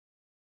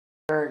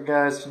Alright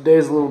guys,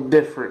 today's a little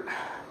different.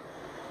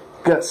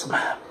 Got some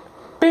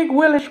big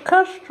Willies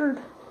Custard.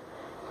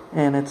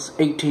 And it's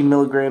 18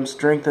 milligram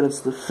strength and it's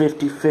the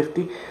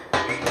 50-50.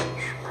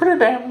 It's pretty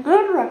damn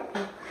good right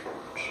now.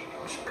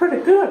 It's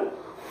pretty good.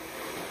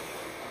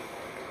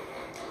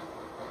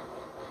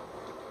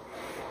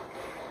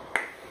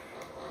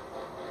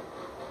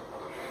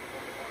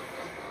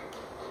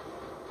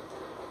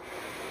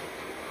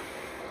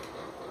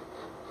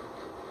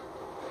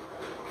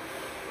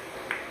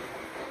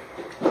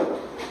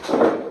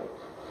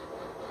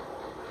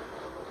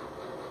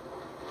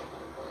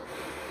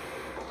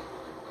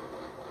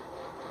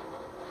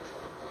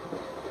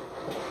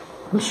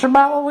 That's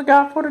about what we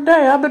got for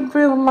today. I've been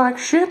feeling like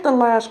shit the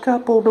last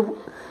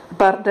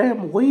about a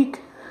damn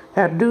week.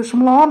 Had to do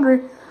some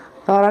laundry.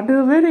 Thought I'd do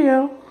a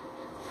video.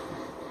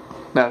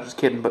 No, just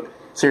kidding, but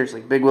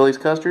seriously, Big Willies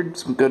Custard,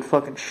 some good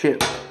fucking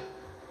shit.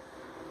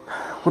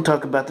 We'll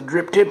talk about the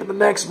drip tip in the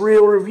next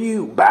real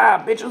review.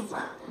 Bye, bitches.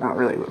 Not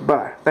really, but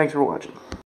bye. Thanks for watching.